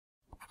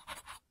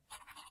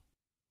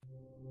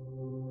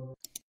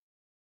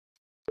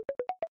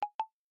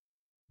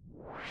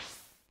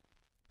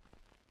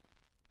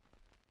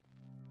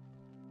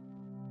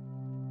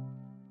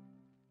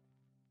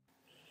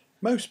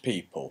Most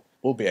people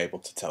will be able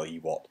to tell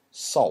you what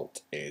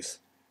salt is.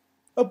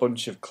 A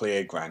bunch of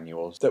clear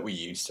granules that we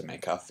use to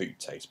make our food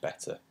taste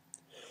better.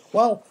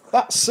 Well,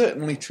 that's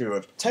certainly true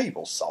of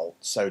table salt,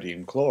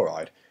 sodium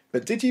chloride,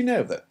 but did you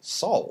know that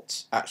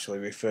salt actually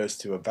refers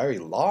to a very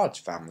large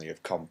family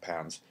of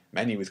compounds,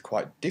 many with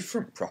quite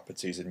different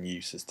properties and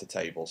uses to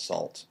table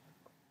salt?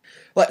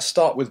 Let's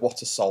start with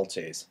what a salt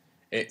is.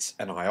 It's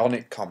an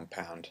ionic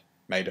compound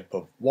made up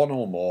of one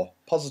or more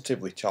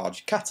positively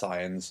charged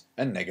cations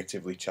and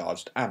negatively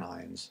charged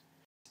anions.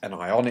 An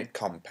ionic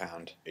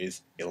compound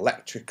is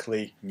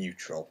electrically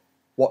neutral.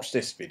 Watch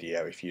this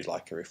video if you'd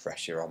like a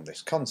refresher on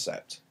this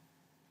concept.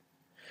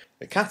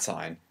 The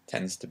cation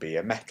tends to be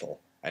a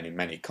metal, and in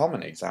many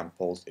common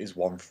examples is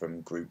one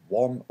from group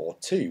 1 or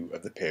 2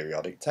 of the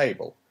periodic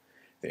table.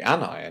 The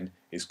anion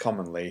is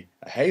commonly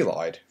a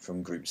halide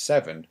from group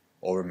 7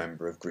 or a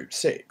member of group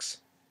 6.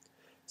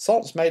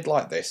 Salts made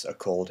like this are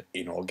called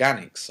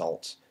inorganic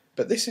salts,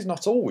 but this is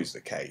not always the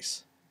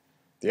case.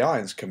 The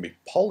ions can be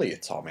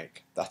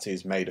polyatomic, that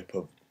is, made up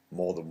of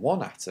more than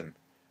one atom.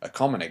 A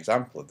common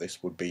example of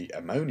this would be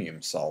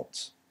ammonium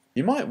salts.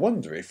 You might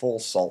wonder if all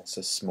salts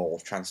are small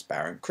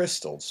transparent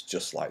crystals,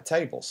 just like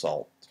table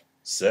salt.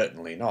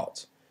 Certainly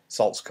not.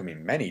 Salts come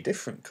in many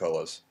different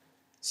colours.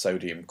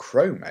 Sodium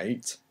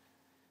chromate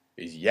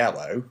is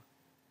yellow,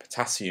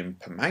 potassium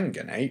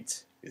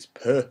permanganate is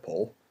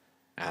purple,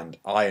 and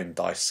iron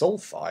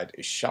disulfide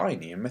is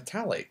shiny and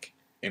metallic.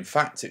 In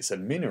fact, it's a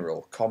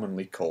mineral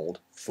commonly called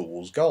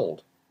fool's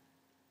gold.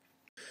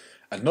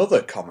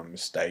 Another common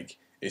mistake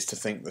is to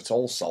think that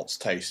all salts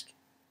taste,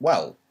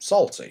 well,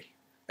 salty.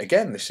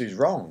 Again, this is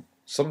wrong.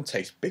 Some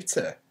taste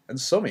bitter, and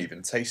some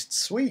even taste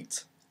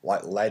sweet,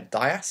 like lead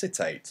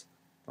diacetate.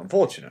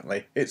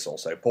 Unfortunately, it's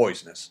also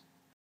poisonous.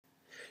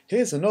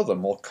 Here's another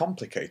more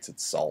complicated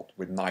salt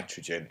with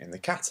nitrogen in the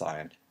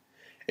cation.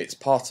 It's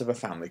part of a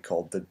family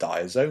called the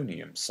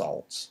diazonium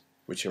salts,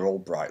 which are all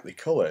brightly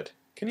coloured.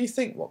 Can you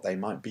think what they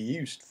might be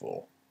used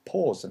for?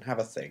 Pause and have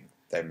a think,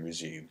 then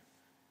resume.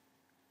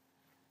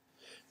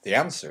 The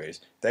answer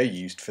is they're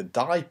used for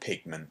dye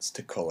pigments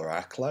to colour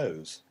our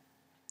clothes.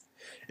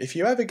 If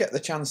you ever get the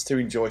chance to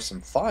enjoy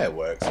some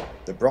fireworks,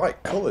 the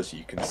bright colours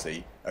you can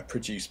see are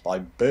produced by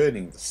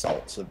burning the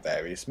salts of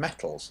various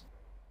metals.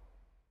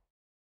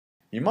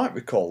 You might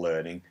recall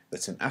learning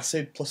that an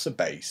acid plus a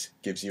base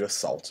gives you a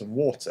salt and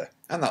water,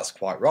 and that's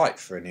quite right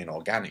for an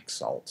inorganic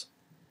salt.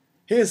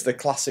 Here's the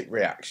classic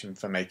reaction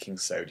for making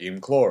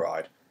sodium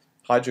chloride.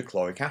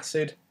 Hydrochloric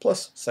acid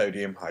plus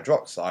sodium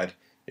hydroxide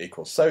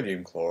equals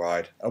sodium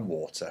chloride and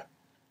water.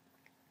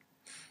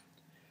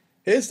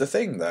 Here's the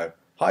thing though,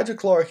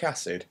 hydrochloric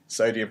acid,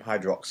 sodium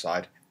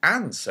hydroxide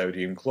and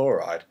sodium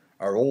chloride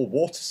are all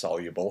water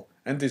soluble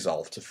and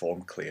dissolve to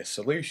form clear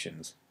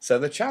solutions. So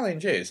the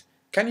challenge is,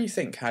 can you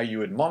think how you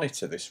would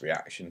monitor this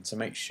reaction to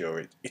make sure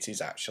it is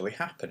actually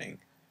happening?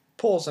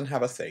 Pause and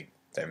have a think,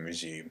 then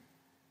resume.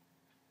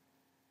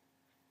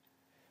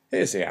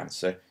 Here's the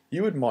answer.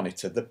 You would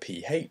monitor the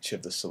pH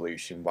of the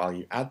solution while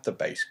you add the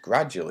base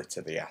gradually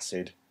to the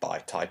acid by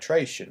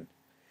titration.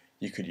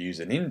 You could use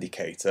an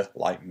indicator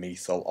like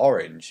methyl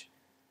orange.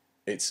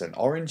 It's an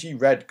orangey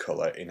red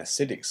colour in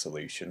acidic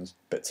solutions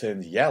but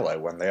turns yellow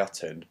when they are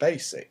turned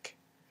basic.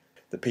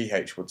 The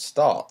pH would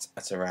start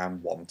at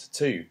around 1 to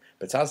 2,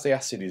 but as the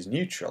acid is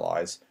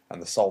neutralised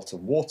and the salt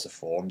and water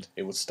formed,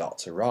 it would start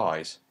to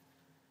rise.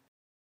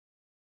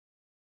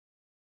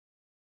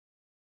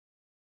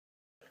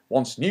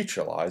 Once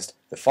neutralised,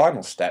 the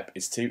final step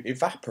is to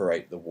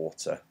evaporate the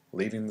water,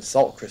 leaving the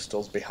salt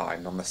crystals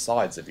behind on the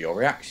sides of your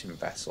reaction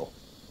vessel.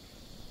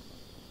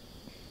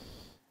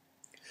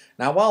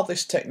 Now, while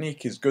this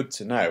technique is good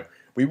to know,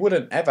 we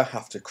wouldn't ever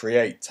have to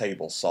create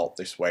table salt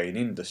this way in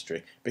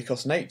industry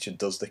because nature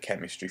does the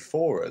chemistry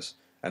for us,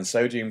 and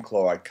sodium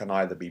chloride can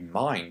either be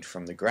mined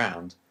from the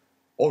ground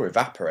or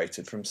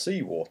evaporated from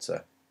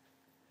seawater.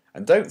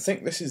 And don't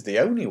think this is the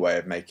only way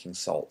of making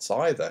salts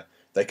either.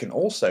 They can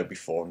also be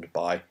formed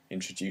by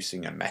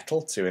introducing a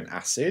metal to an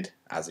acid,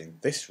 as in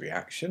this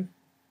reaction,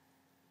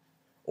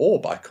 or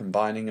by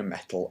combining a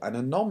metal and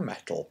a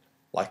non-metal,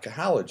 like a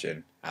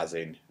halogen, as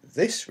in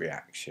this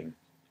reaction.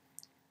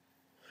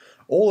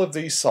 All of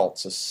these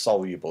salts are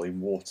soluble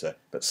in water,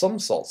 but some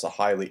salts are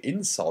highly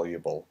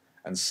insoluble,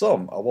 and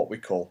some are what we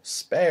call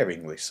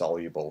sparingly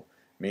soluble,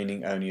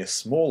 meaning only a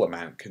small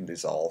amount can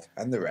dissolve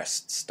and the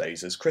rest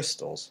stays as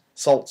crystals.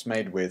 Salts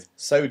made with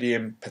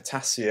sodium,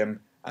 potassium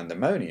and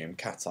ammonium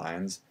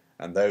cations,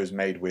 and those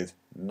made with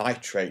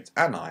nitrate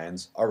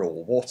anions are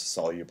all water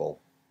soluble.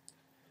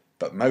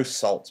 But most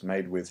salts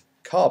made with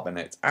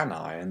carbonate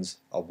anions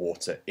are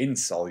water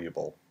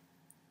insoluble.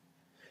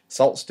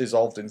 Salts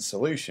dissolved in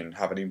solution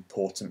have an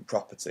important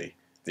property,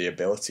 the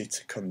ability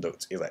to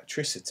conduct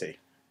electricity,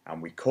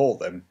 and we call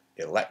them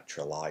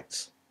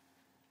electrolytes.